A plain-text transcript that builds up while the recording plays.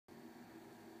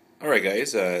Alright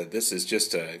guys, this is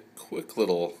just a quick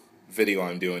little video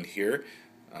I'm doing here.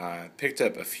 Picked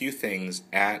up a few things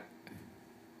at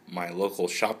my local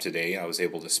shop today. I was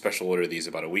able to special order these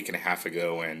about a week and a half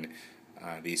ago, and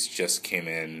these just came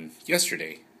in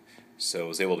yesterday. So I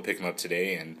was able to pick them up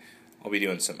today, and I'll be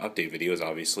doing some update videos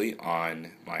obviously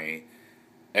on my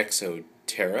Exo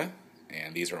Terra,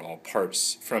 and these are all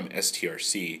parts from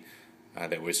STRC.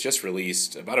 That was just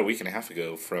released about a week and a half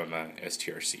ago from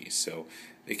STRC. So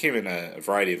they came in a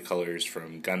variety of colors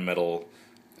from gunmetal,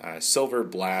 silver,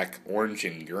 black, orange,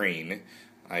 and green.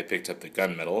 I picked up the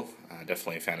gunmetal,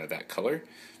 definitely a fan of that color.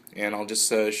 And I'll just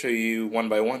show you one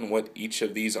by one what each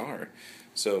of these are.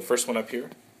 So first one up here,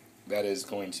 that is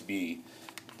going to be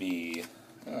the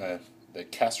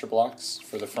caster blocks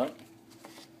for the front.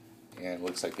 And it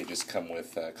looks like they just come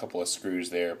with a couple of screws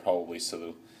there, probably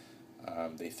so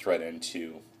they thread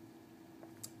into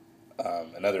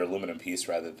another aluminum piece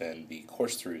rather than the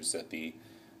coarse throughs that the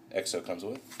Exo comes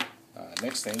with.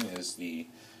 Next thing is the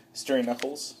steering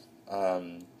knuckles.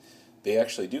 They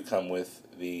actually do come with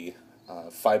the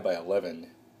 5x11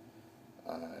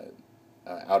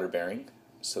 outer bearing,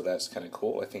 so that's kind of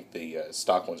cool. I think the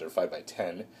stock ones are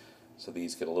 5x10, so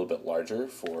these get a little bit larger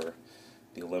for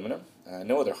the aluminum.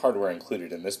 No other hardware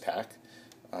included in this pack.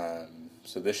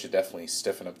 So this should definitely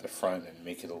stiffen up the front and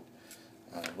make it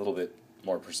a little bit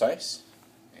more precise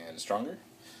and stronger.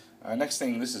 Next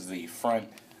thing, this is the front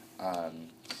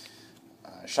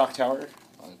shock tower.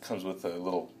 Comes with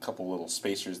a couple little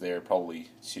spacers there, probably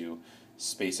to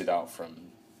space it out from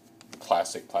the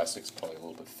plastic. Plastic's probably a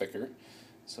little bit thicker.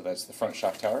 So that's the front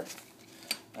shock tower.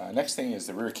 Next thing is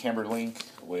the rear camber link,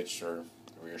 or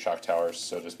rear shock tower,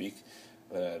 so to speak.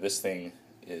 This thing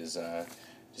is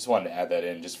just wanted to add that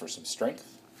in just for some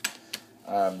strength.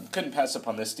 Couldn't pass up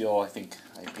on this deal. I think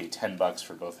I paid $10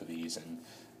 for both of these, and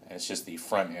it's just the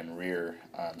front and rear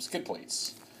skid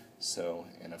plates. So,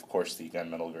 and of course the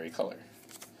gunmetal gray color.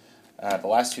 The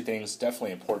last two things,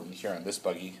 definitely important here on this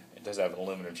buggy. It does have an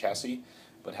aluminum chassis,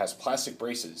 but has plastic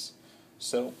braces.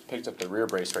 So, picked up the rear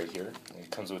brace right here. It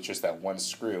comes with just that one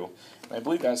screw. And I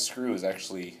believe that screw is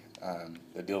actually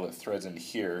the deal that threads into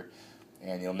here.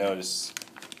 And you'll notice,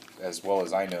 as well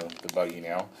as I know the buggy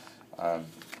now,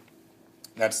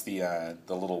 that's the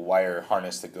little wire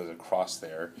harness that goes across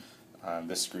there.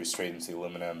 This screws straight into the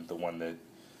aluminum. The one that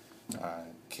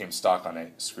came stock on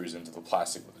it screws into the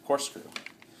plastic with a coarse screw.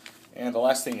 And the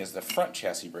last thing is the front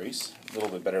chassis brace. A little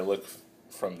bit better look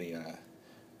from the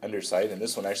underside, and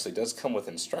this one actually does come with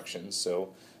instructions,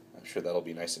 so I'm sure that'll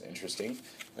be nice and interesting.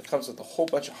 It comes with a whole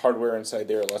bunch of hardware inside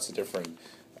there, lots of different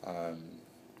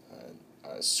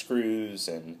screws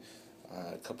and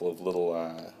a couple of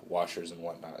little washers and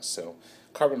whatnot. So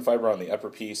carbon fiber on the upper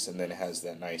piece, and then it has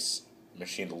that nice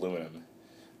machined aluminum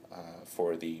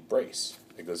for the brace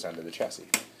that goes down to the chassis.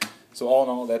 So all in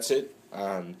all, that's it.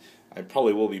 I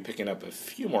probably will be picking up a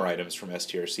few more items from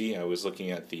STRC. I was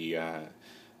looking at the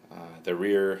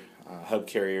rear hub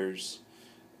carriers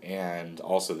and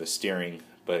also the steering,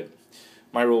 but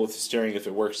my rule with the steering, if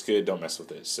it works good, don't mess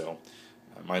with it. So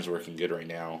mine's working good right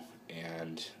now,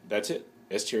 and that's it.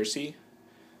 STRC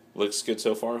looks good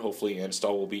so far. Hopefully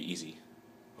install will be easy.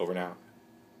 Over now.